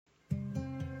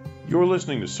You're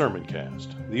listening to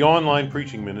Sermoncast, the online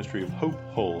preaching ministry of Hope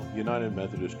Hull United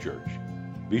Methodist Church.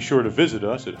 Be sure to visit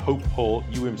us at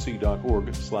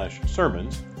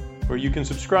hopehullumc.org/sermons, where you can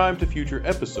subscribe to future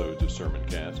episodes of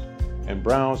Sermoncast and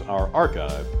browse our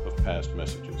archive of past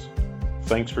messages.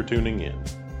 Thanks for tuning in.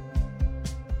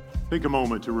 Take a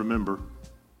moment to remember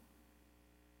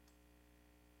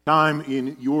time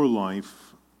in your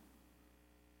life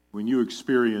when you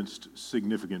experienced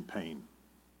significant pain.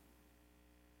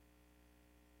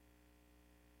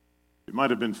 It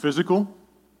might have been physical,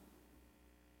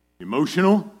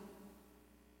 emotional,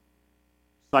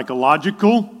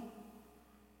 psychological,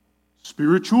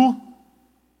 spiritual.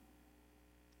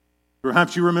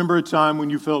 Perhaps you remember a time when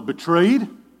you felt betrayed,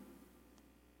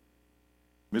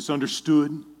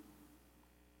 misunderstood,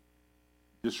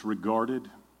 disregarded.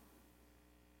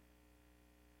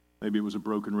 Maybe it was a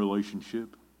broken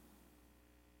relationship,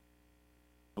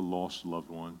 a lost loved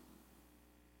one,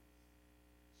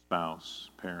 spouse,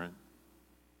 parent,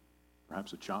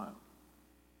 perhaps a child.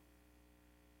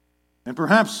 And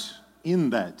perhaps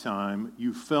in that time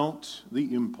you felt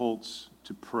the impulse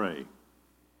to pray.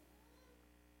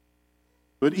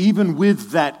 But even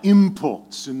with that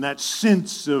impulse and that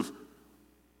sense of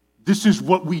this is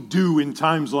what we do in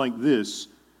times like this,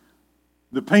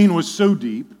 the pain was so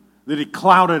deep that it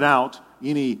clouded out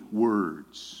any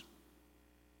words.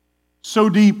 So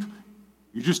deep,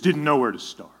 you just didn't know where to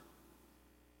start.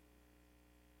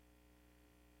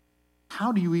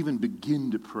 How do you even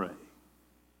begin to pray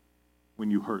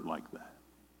when you hurt like that?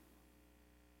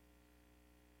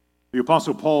 The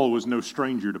Apostle Paul was no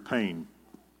stranger to pain.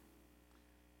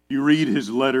 You read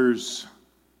his letters,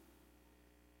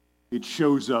 it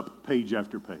shows up page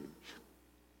after page.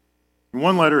 In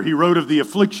one letter, he wrote of the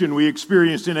affliction we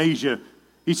experienced in Asia.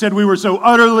 He said, "We were so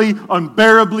utterly,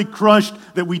 unbearably crushed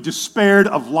that we despaired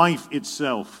of life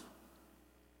itself.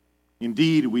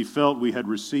 Indeed, we felt we had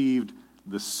received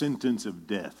the sentence of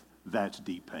death." That's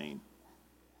deep pain.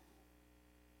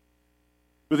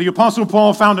 But the Apostle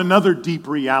Paul found another deep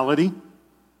reality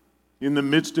in the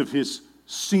midst of his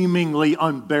seemingly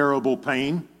unbearable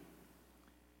pain.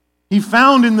 He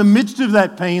found in the midst of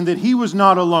that pain that he was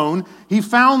not alone. He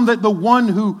found that the one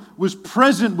who was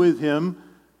present with him,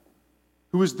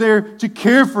 who was there to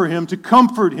care for him, to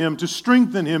comfort him, to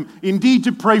strengthen him, indeed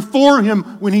to pray for him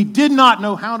when he did not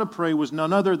know how to pray, was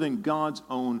none other than God's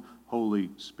own Holy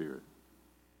Spirit,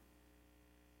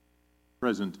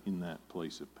 present in that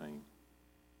place of pain.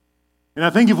 And I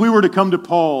think if we were to come to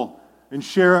Paul and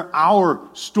share our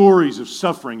stories of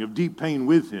suffering, of deep pain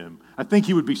with him, I think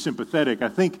he would be sympathetic. I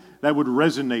think that would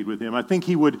resonate with him. I think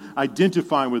he would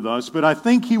identify with us. But I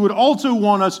think he would also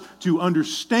want us to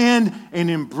understand and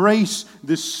embrace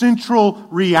this central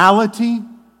reality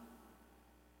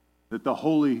that the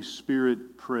Holy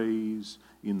Spirit prays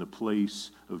in the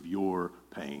place of your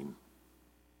pain.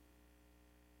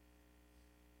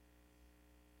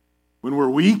 When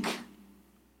we're weak,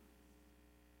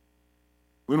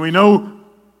 when we know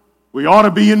we ought to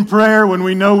be in prayer, when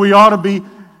we know we ought to be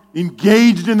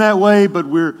engaged in that way, but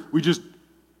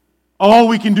all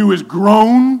we can do is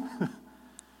groan,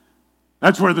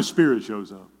 that's where the Spirit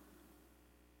shows up.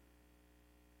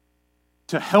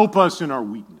 To help us in our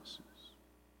weaknesses.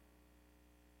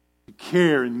 To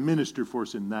care and minister for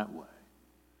us in that way.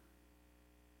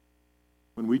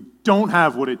 When we don't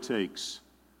have what it takes,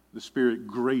 the Spirit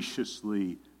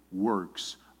graciously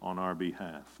works on our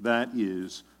behalf. That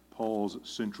is Paul's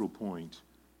central point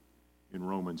in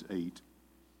Romans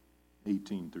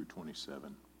 8:18 through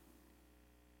 27.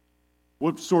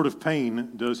 What sort of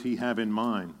pain does he have in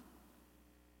mind?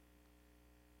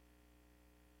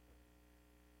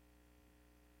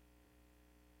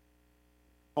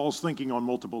 Paul's thinking on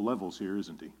multiple levels here,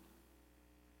 isn't he? He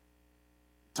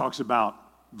talks about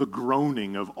the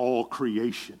groaning of all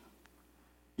creation.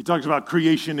 He talks about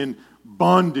creation in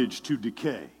bondage to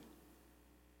decay.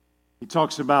 He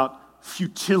talks about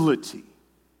futility.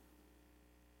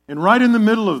 And right in the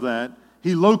middle of that,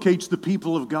 he locates the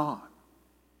people of God.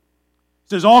 He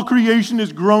says, all creation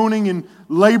is groaning in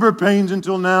labor pains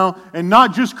until now, and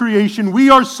not just creation, we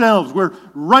ourselves, we're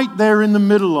right there in the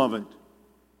middle of it.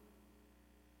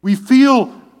 We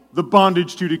feel the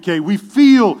bondage to decay. We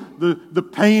feel the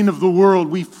pain of the world.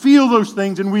 We feel those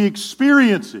things and we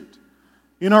experience it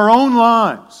in our own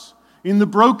lives, in the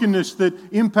brokenness that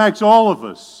impacts all of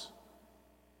us.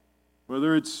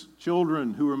 Whether it's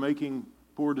children who are making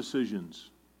poor decisions,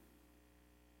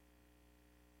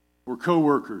 or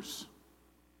coworkers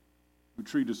who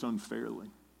treat us unfairly,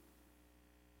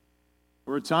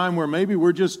 or a time where maybe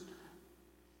we're just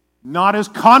not as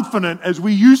confident as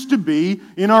we used to be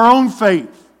in our own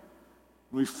faith.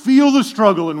 We feel the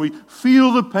struggle and we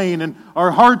feel the pain, and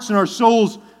our hearts and our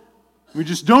souls, we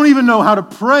just don't even know how to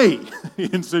pray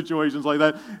in situations like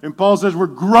that. And Paul says we're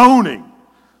groaning.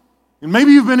 And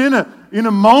maybe you've been in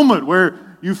a moment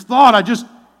where you've thought,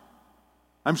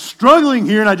 I'm struggling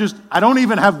here, and I don't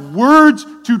even have words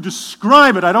to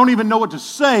describe it. I don't even know what to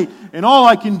say, and all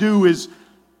I can do is,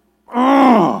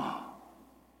 groan.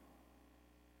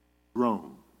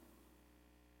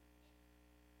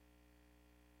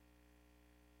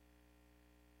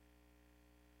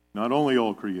 Not only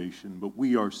all creation, but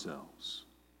we ourselves.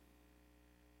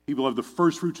 People have the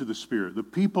first fruits of the Spirit. The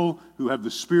people who have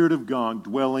the Spirit of God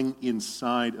dwelling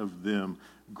inside of them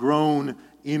groan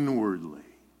inwardly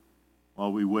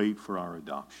while we wait for our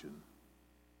adoption.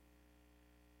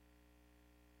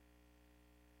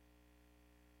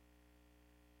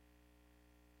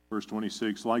 Verse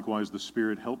 26, likewise the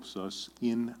Spirit helps us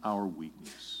in our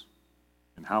weakness.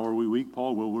 And how are we weak,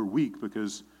 Paul? Well, we're weak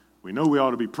because we know we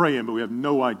ought to be praying, but we have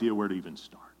no idea where to even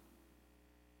start.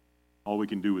 All we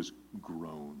can do is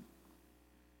groan.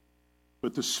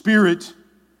 But the Spirit,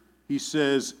 he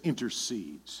says,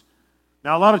 intercedes.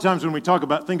 Now, a lot of times when we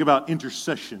think about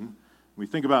intercession, we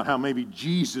think about how maybe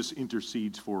Jesus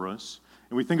intercedes for us,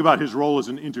 and we think about his role as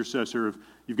an intercessor.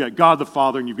 You've got God the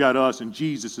Father, and you've got us, and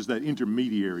Jesus is that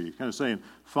intermediary, kind of saying,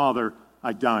 Father,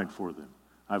 I died for them.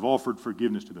 I've offered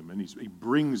forgiveness to them, and he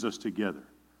brings us together.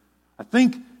 I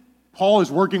think Paul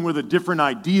is working with a different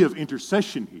idea of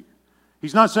intercession here.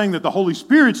 He's not saying that the Holy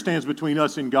Spirit stands between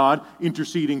us and God,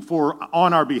 interceding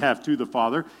on our behalf to the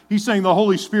Father. He's saying the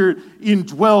Holy Spirit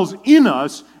indwells in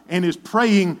us and is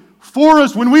praying for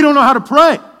us when we don't know how to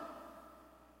pray.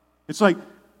 It's like,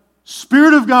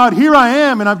 Spirit of God, here I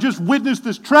am, and I've just witnessed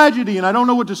this tragedy, and I don't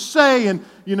know what to say, and,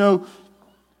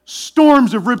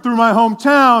 storms have ripped through my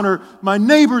hometown, or my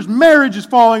neighbor's marriage is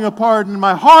falling apart, and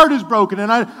my heart is broken,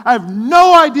 and I have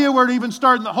no idea where to even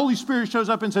start. And the Holy Spirit shows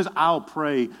up and says, I'll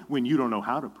pray when you don't know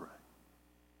how to pray.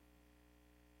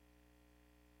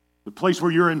 The place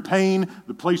where you're in pain,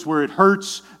 the place where it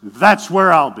hurts, that's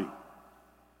where I'll be. And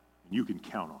you can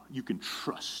count on it. You can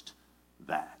trust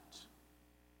that.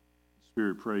 The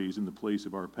Spirit prays in the place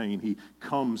of our pain. He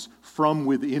comes from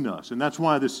within us. And that's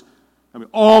why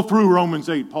all through Romans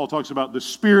 8, Paul talks about the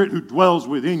Spirit who dwells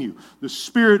within you. The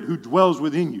Spirit who dwells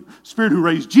within you. The Spirit who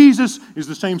raised Jesus is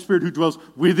the same Spirit who dwells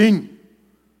within you.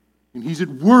 And he's at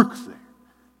work there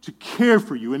to care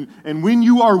for you. And when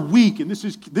you are weak, and this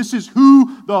is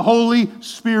who the Holy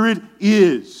Spirit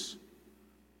is.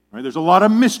 Right? There's a lot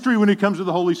of mystery when it comes to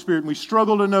the Holy Spirit, and we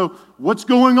struggle to know what's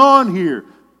going on here.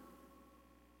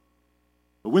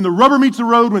 But when the rubber meets the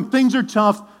road, when things are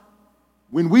tough,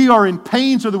 when we are in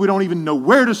pain so that we don't even know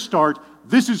where to start,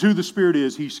 this is who the Spirit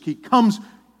is. He comes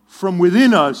from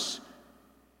within us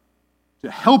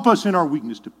to help us in our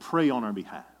weakness, to pray on our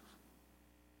behalf,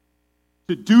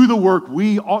 to do the work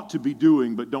we ought to be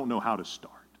doing but don't know how to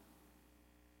start.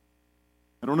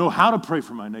 I don't know how to pray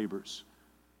for my neighbors.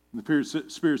 And the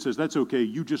Spirit says, that's okay,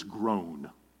 you just groan.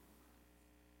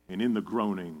 And in the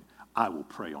groaning, I will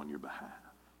pray on your behalf.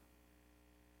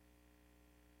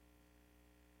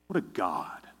 What a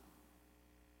God.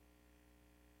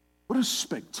 What a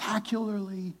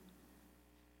spectacularly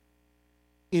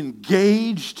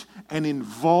engaged and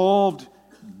involved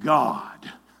God.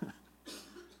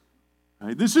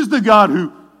 Right? This is the God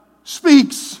who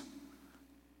speaks,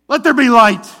 let there be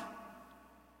light.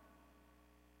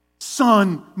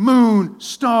 Sun, moon,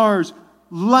 stars,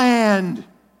 land,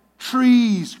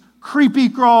 trees, creepy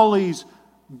crawlies,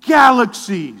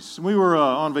 galaxies. We were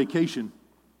on vacation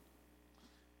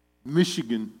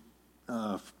Michigan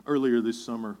earlier this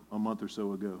summer, a month or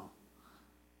so ago.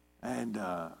 And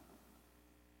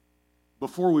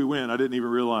before we went, I didn't even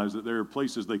realize that there are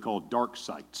places they call dark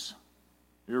sites.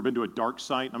 You ever been to a dark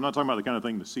site? I'm not talking about the kind of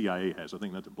thing the CIA has. I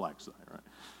think that's a black site, right?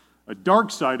 A dark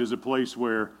site is a place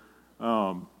where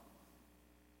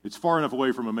it's far enough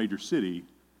away from a major city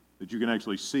that you can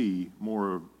actually see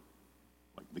more of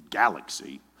like the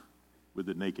galaxy with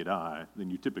the naked eye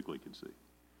than you typically can see.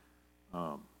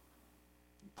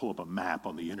 Pull up a map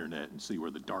on the internet and see where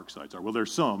the dark sites are. Well,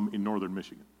 there's some in northern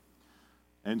Michigan.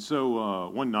 And so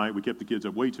one night we kept the kids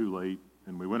up way too late,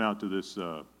 and we went out to this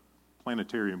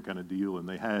planetarium kind of deal, and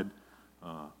they had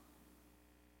a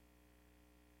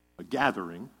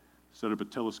gathering, set up a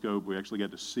telescope. We actually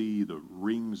got to see the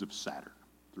rings of Saturn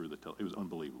through the telescope. It was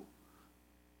unbelievable.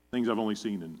 Things I've only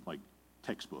seen in like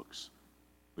textbooks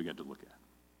we got to look at.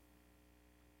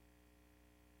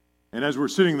 And as we're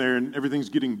sitting there and everything's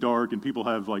getting dark and people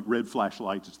have like red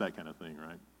flashlights, it's that kind of thing,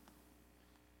 right?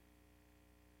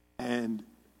 And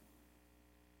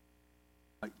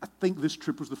I think this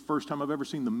trip was the first time I've ever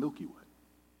seen the Milky Way.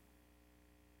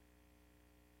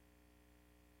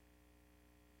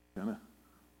 kind of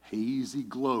hazy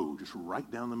glow just right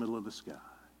down the middle of the sky.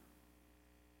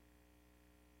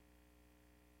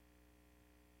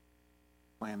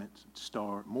 Planets,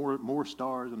 stars, more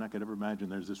stars than I could ever imagine.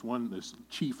 There's this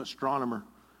chief astronomer.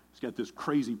 He's got this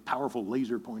crazy, powerful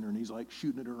laser pointer, and he's like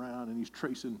shooting it around, and he's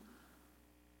tracing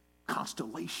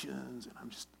constellations. And I'm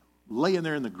just laying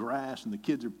there in the grass, and the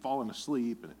kids are falling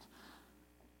asleep, and it's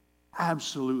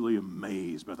absolutely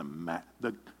amazed by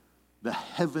the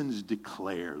heavens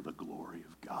declare the glory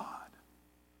of God.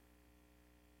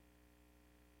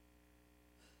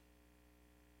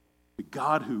 The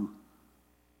God who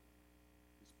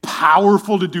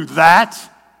powerful to do that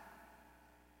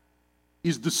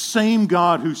is the same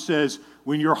God who says,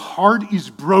 when your heart is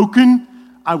broken,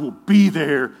 I will be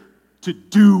there to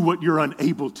do what you're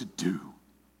unable to do.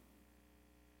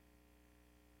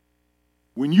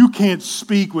 When you can't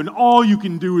speak, when all you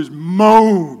can do is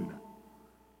moan,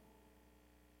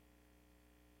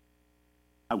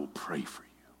 I will pray for you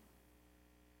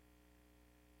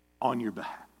on your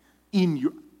behalf. In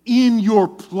your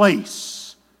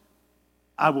place,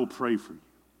 I will pray for you.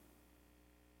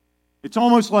 It's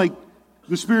almost like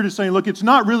the Spirit is saying, look, it's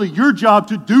not really your job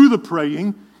to do the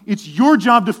praying. It's your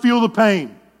job to feel the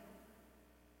pain.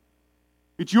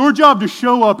 It's your job to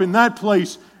show up in that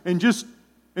place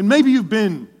and maybe you've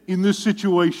been in this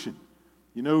situation.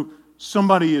 You know,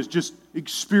 somebody has just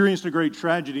experienced a great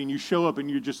tragedy and you show up and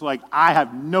you're just like, I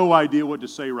have no idea what to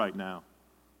say right now.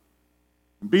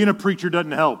 And being a preacher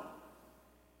doesn't help.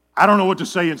 I don't know what to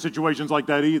say in situations like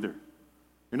that either.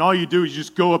 And all you do is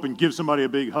just go up and give somebody a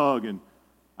big hug and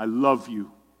I love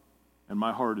you and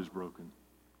my heart is broken.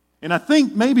 And I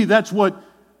think maybe that's what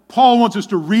Paul wants us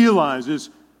to realize is,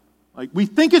 like, we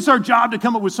think it's our job to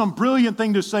come up with some brilliant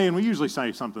thing to say, and we usually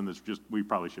say something that's just, we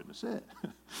probably shouldn't have said.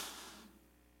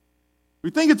 We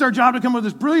think it's our job to come up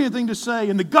with this brilliant thing to say,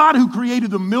 and the God who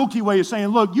created the Milky Way is saying,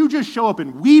 look, you just show up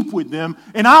and weep with them,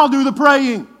 and I'll do the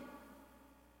praying.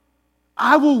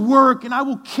 I will work, and I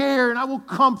will care, and I will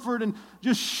comfort, and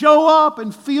just show up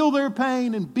and feel their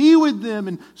pain, and be with them,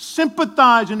 and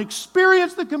sympathize, and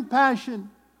experience the compassion.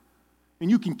 And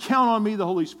you can count on me, the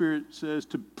Holy Spirit says,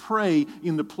 to pray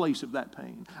in the place of that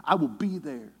pain. I will be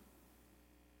there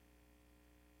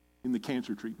in the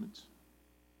cancer treatments.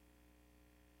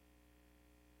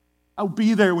 I'll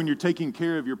be there when you're taking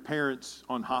care of your parents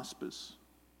on hospice.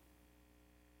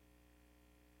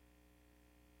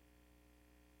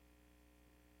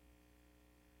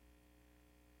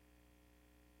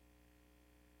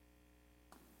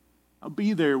 I'll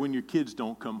be there when your kids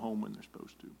don't come home when they're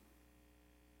supposed to.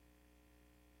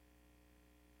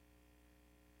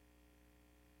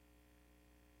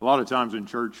 A lot of times in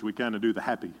church, we kind of do the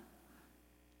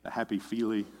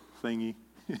happy-feely thingy.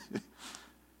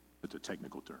 That's a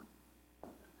technical term.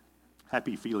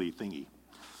 Happy-feely thingy.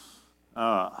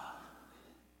 And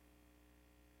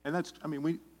that's,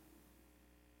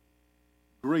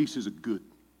 grace is a good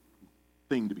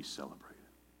thing to be celebrated.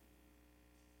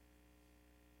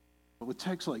 But with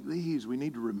texts like these, we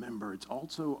need to remember it's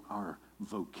also our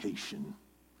vocation.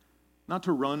 Not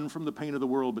to run from the pain of the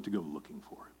world, but to go looking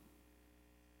for it.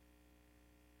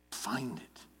 Find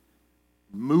it.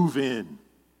 Move in.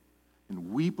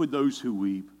 And weep with those who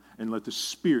weep. And let the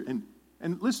Spirit...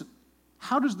 And listen,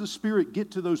 how does the Spirit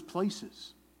get to those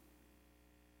places?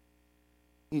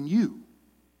 In you.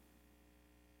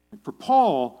 And for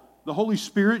Paul, the Holy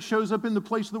Spirit shows up in the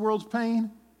place of the world's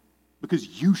pain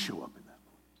because you show up in that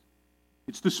place.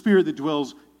 It's the Spirit that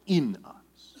dwells in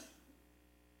us.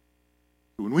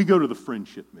 So when we go to the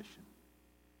friendship mission,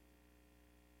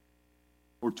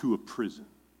 or to a prison,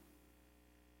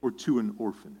 or to an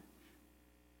orphanage,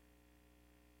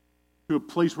 to a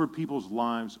place where people's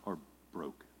lives are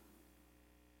broken,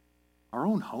 our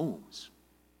own homes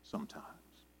sometimes,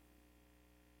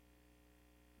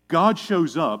 God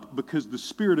shows up because the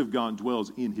Spirit of God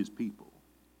dwells in His people.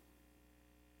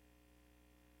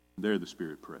 There the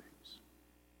Spirit prays.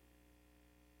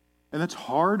 And that's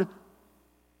hard,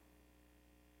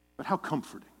 but how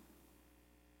comforting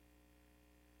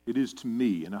it is to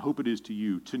me, and I hope it is to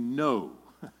you, to know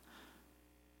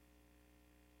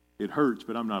it hurts,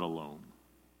 but I'm not alone.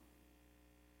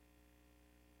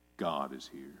 God is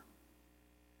here.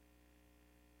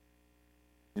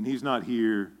 And He's not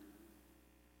here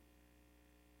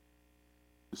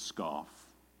to scoff.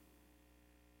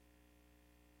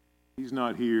 He's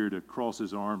not here to cross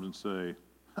His arms and say,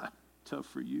 tough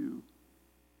for you.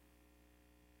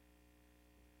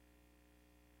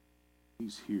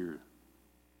 He's here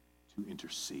to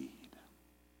intercede,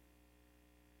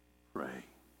 pray,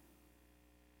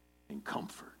 and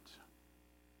comfort,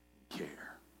 and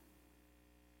care.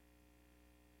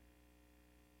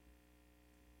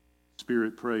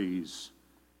 Spirit prays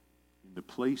in the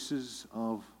places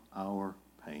of our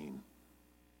pain.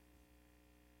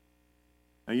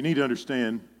 Now you need to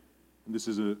understand, and this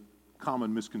is a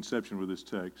common misconception with this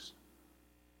text,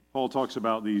 Paul talks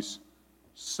about these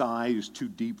sighs too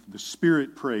deep. The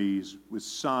Spirit prays with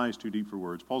sighs too deep for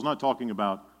words. Paul's not talking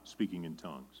about speaking in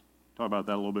tongues. Talk about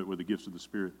that a little bit with the gifts of the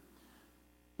Spirit.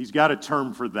 He's got a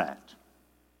term for that.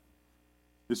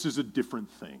 This is a different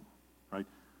thing, right?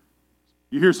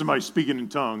 You hear somebody speaking in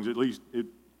tongues, at least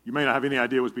you may not have any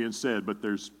idea what's being said, but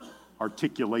there's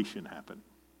articulation happening.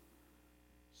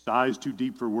 Sighs too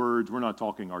deep for words. We're not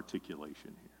talking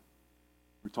articulation here.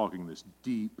 We're talking this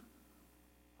deep,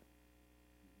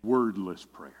 wordless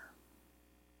prayer.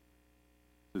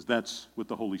 Because that's what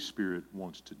the Holy Spirit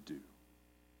wants to do.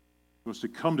 He wants to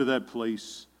come to that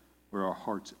place where our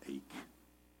hearts ache.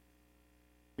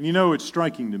 And you know, it's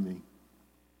striking to me.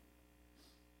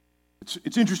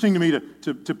 It's interesting to me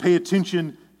to pay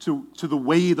attention to the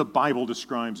way the Bible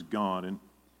describes God. And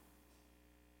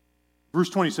verse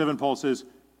 27, Paul says,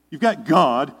 you've got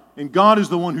God, and God is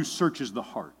the one who searches the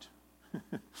heart.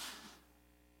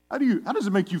 How does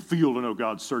it make you feel to know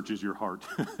God searches your heart?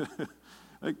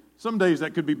 Like, some days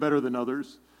that could be better than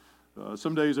others.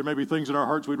 Some days there may be things in our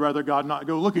hearts we'd rather God not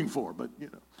go looking for, but you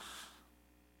know.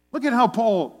 Look at how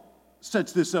Paul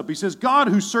sets this up. He says, God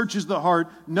who searches the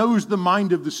heart knows the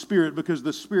mind of the Spirit because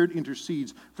the Spirit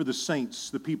intercedes for the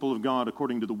saints, the people of God,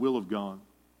 according to the will of God.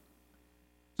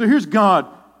 So here's God,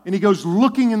 and he goes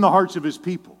looking in the hearts of his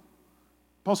people.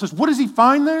 Paul says, what does he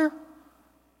find there?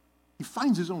 He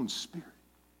finds his own spirit.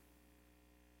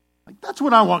 Like, that's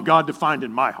what I want God to find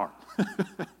in my heart.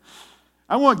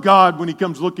 I want God, when he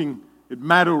comes looking at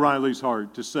Matt O'Reilly's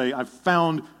heart, to say, I've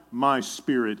found my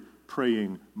spirit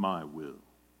praying my will.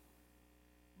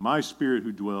 My Spirit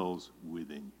who dwells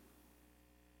within you.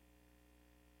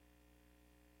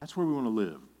 That's where we want to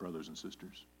live, brothers and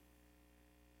sisters.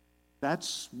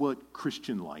 That's what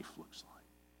Christian life looks like.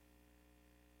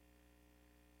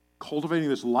 Cultivating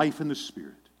this life in the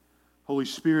Spirit. Holy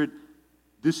Spirit,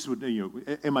 this would,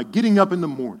 am I getting up in the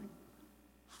morning,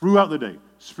 throughout the day?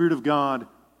 Spirit of God,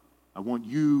 I want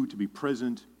you to be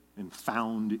present and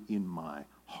found in my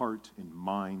heart and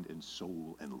mind and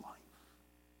soul and life.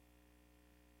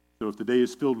 So if the day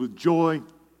is filled with joy,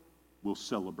 we'll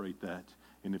celebrate that.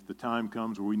 And if the time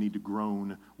comes where we need to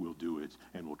groan, we'll do it,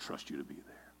 and we'll trust you to be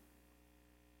there.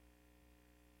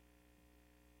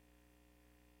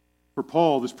 For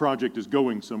Paul, this project is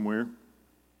going somewhere.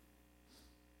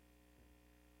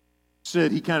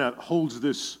 Said he kind of holds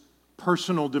this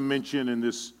personal dimension and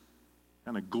this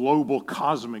kind of global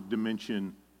cosmic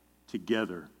dimension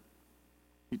together.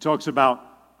 He talks about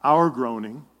our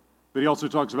groaning, but he also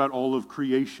talks about all of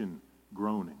creation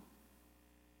groaning.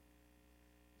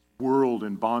 World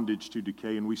in bondage to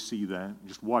decay, and we see that.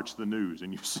 Just watch the news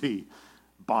and you see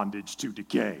bondage to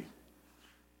decay.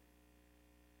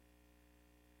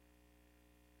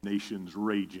 Nations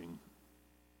raging.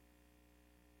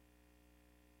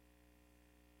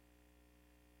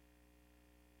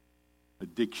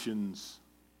 Addictions.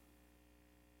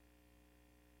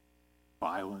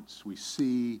 Violence. We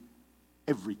see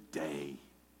every day.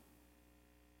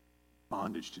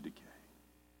 Bondage to decay.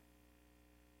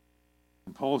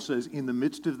 And Paul says, in the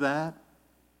midst of that,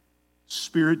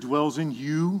 Spirit dwells in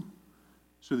you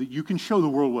so that you can show the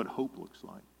world what hope looks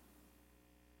like.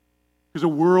 Because a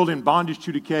world in bondage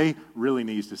to decay really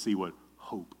needs to see what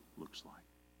hope looks like.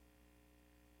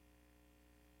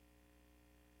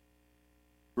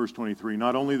 Verse 23,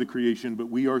 not only the creation, but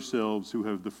we ourselves who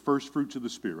have the first fruits of the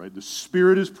Spirit, right? The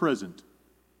Spirit is present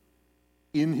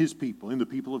in his people, in the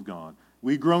people of God.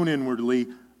 We groan inwardly,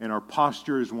 and our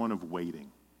posture is one of waiting.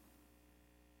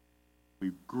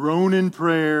 We groan in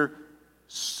prayer,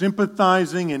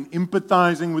 sympathizing and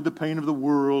empathizing with the pain of the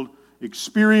world,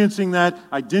 experiencing that,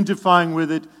 identifying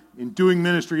with it, and doing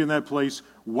ministry in that place,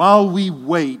 while we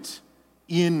wait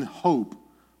in hope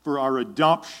for our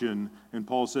adoption. And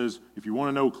Paul says, if you want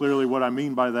to know clearly what I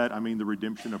mean by that, I mean the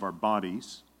redemption of our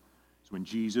bodies. So when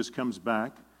Jesus comes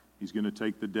back, he's going to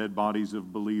take the dead bodies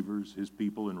of believers, his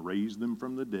people, and raise them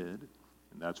from the dead.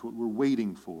 And that's what we're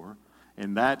waiting for.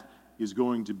 And that is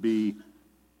going to be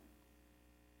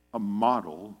a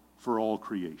model for all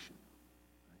creation.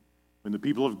 When the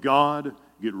people of God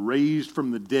get raised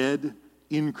from the dead,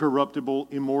 incorruptible,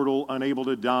 immortal, unable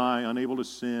to die, unable to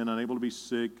sin, unable to be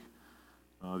sick.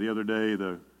 The other day,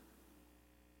 the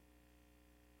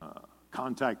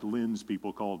contact lens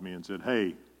people called me and said,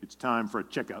 hey, it's time for a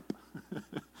checkup.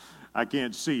 I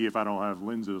can't see if I don't have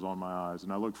lenses on my eyes.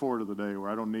 And I look forward to the day where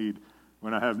I don't need,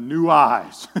 when I have new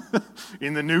eyes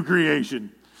in the new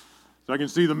creation. So I can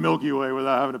see the Milky Way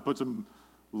without having to put some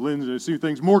lenses and see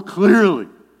things more clearly.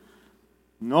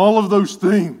 And all of those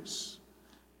things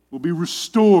will be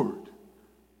restored.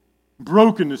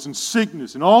 Brokenness and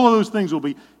sickness and all of those things will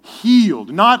be healed.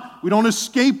 We don't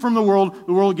escape from the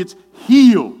world gets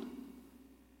healed.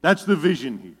 That's the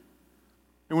vision here.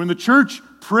 And when the church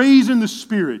prays in the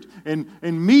Spirit and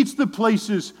meets the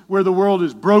places where the world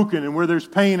is broken and where there's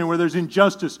pain and where there's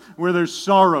injustice, where there's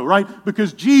sorrow, right?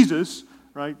 Because Jesus,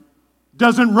 right,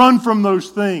 doesn't run from those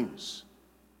things.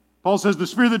 Paul says the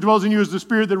Spirit that dwells in you is the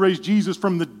Spirit that raised Jesus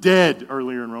from the dead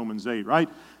earlier in Romans 8, right?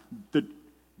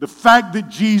 The fact that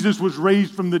Jesus was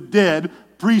raised from the dead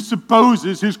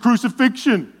presupposes his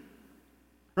crucifixion.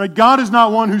 Right? God is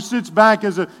not one who sits back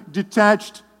as a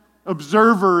detached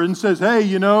observer and says, hey,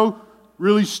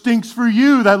 really stinks for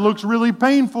you. That looks really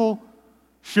painful.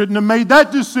 Shouldn't have made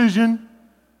that decision.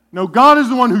 No, God is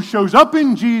the one who shows up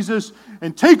in Jesus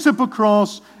and takes up a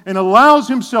cross and allows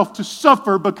himself to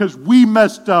suffer because we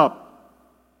messed up.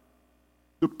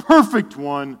 The perfect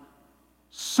one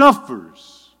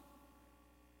suffers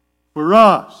for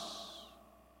us.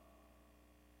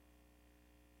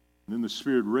 And then the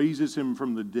Spirit raises him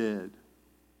from the dead,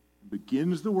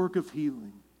 begins the work of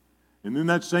healing. And then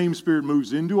that same Spirit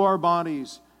moves into our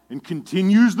bodies and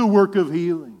continues the work of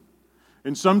healing.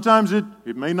 And sometimes it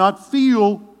may not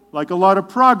feel like a lot of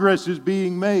progress is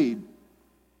being made.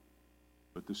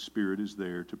 But the Spirit is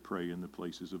there to pray in the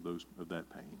places of that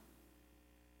pain.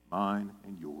 Mine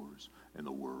and yours and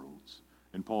the world's.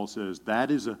 And Paul says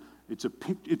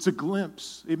it's a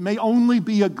glimpse. It may only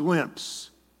be a glimpse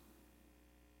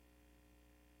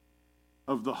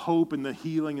of the hope and the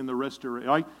healing and the restoration.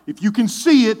 Right? If you can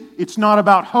see it, it's not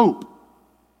about hope.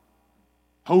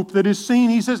 Hope that is seen,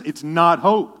 he says, it's not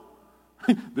hope.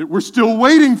 That we're still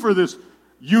waiting for this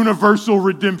universal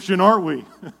redemption, aren't we?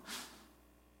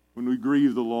 When we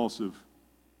grieve the loss of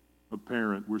a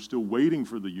parent, we're still waiting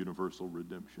for the universal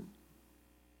redemption.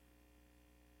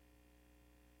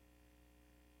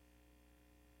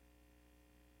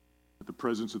 But the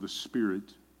presence of the Spirit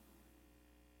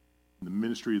and the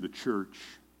ministry of the church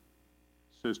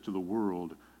says to the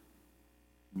world,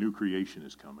 new creation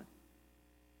is coming.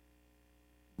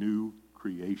 New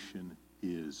creation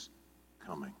is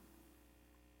coming.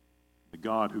 The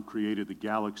God who created the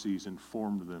galaxies and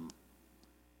formed them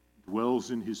dwells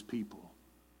in his people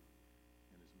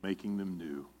and is making them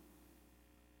new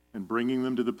and bringing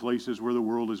them to the places where the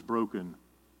world is broken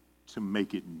to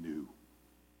make it new.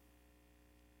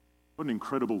 What an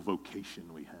incredible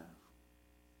vocation we have.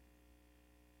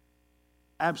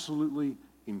 Absolutely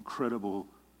incredible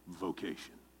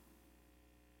vocation.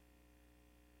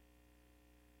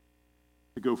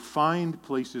 To go find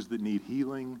places that need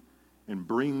healing and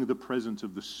bring the presence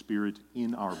of the Spirit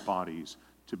in our bodies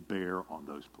to bear on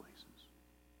those places.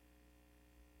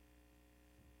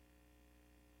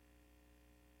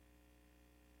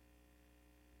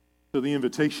 So the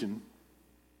invitation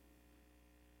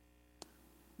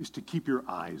is to keep your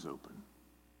eyes open.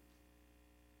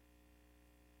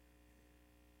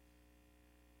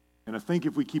 And I think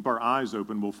if we keep our eyes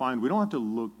open, we'll find we don't have to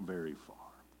look very far.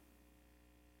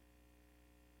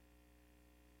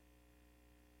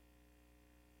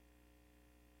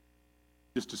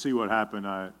 Just to see what happened,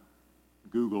 I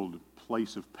Googled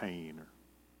place of pain or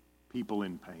people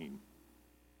in pain.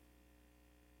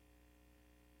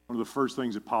 One of the first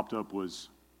things that popped up was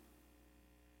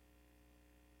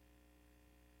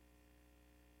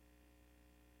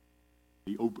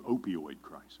the opioid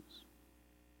crisis.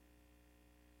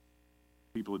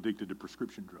 People addicted to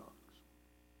prescription drugs.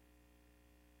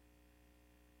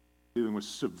 Dealing with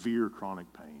severe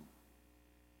chronic pain.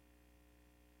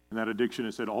 And that addiction,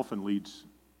 it said, often leads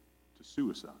to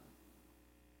suicide.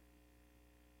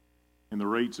 And the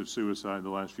rates of suicide the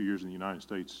last few years in the United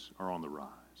States are on the rise,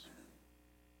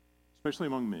 especially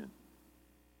among men.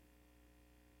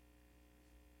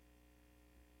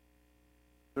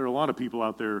 There are a lot of people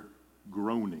out there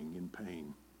groaning in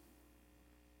pain.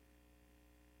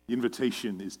 The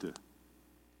invitation is to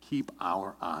keep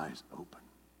our eyes open.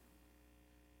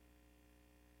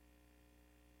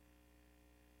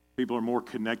 People are more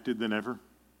connected than ever,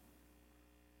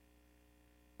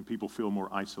 and people feel more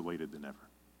isolated than ever.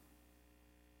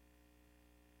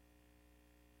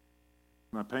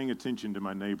 Am I paying attention to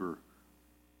my neighbor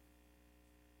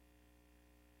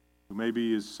who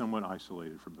maybe is somewhat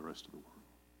isolated from the rest of the world?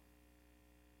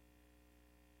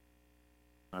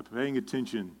 Am I paying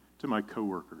attention to my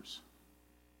coworkers?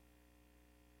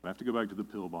 I have to go back to the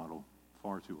pill bottle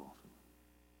far too often.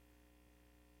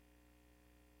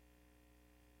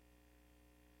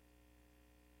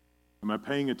 Am I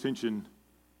paying attention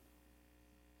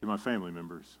to my family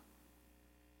members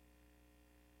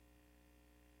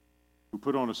We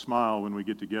put on a smile when we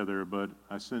get together, but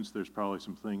I sense there's probably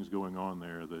some things going on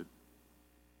there that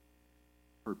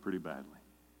hurt pretty badly.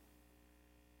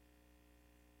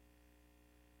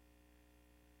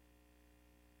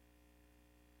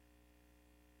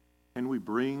 Can we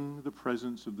bring the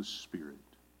presence of the Spirit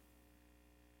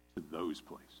to those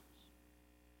places?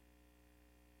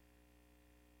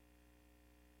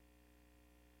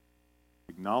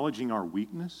 Acknowledging our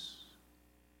weakness,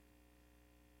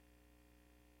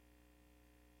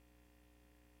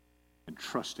 and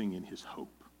trusting in His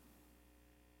hope.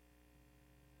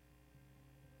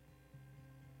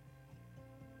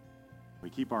 We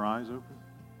keep our eyes open.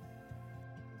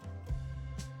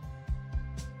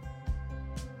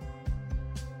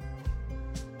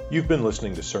 You've been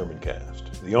listening to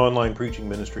Sermoncast, the online preaching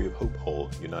ministry of Hope Hull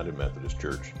United Methodist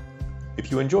Church.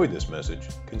 If you enjoyed this message,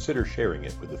 consider sharing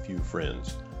it with a few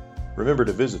friends. Remember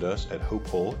to visit us at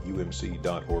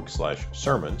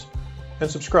hopehullumc.org/sermons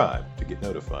and subscribe to get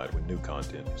notified when new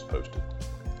content is posted.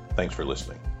 Thanks for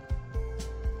listening.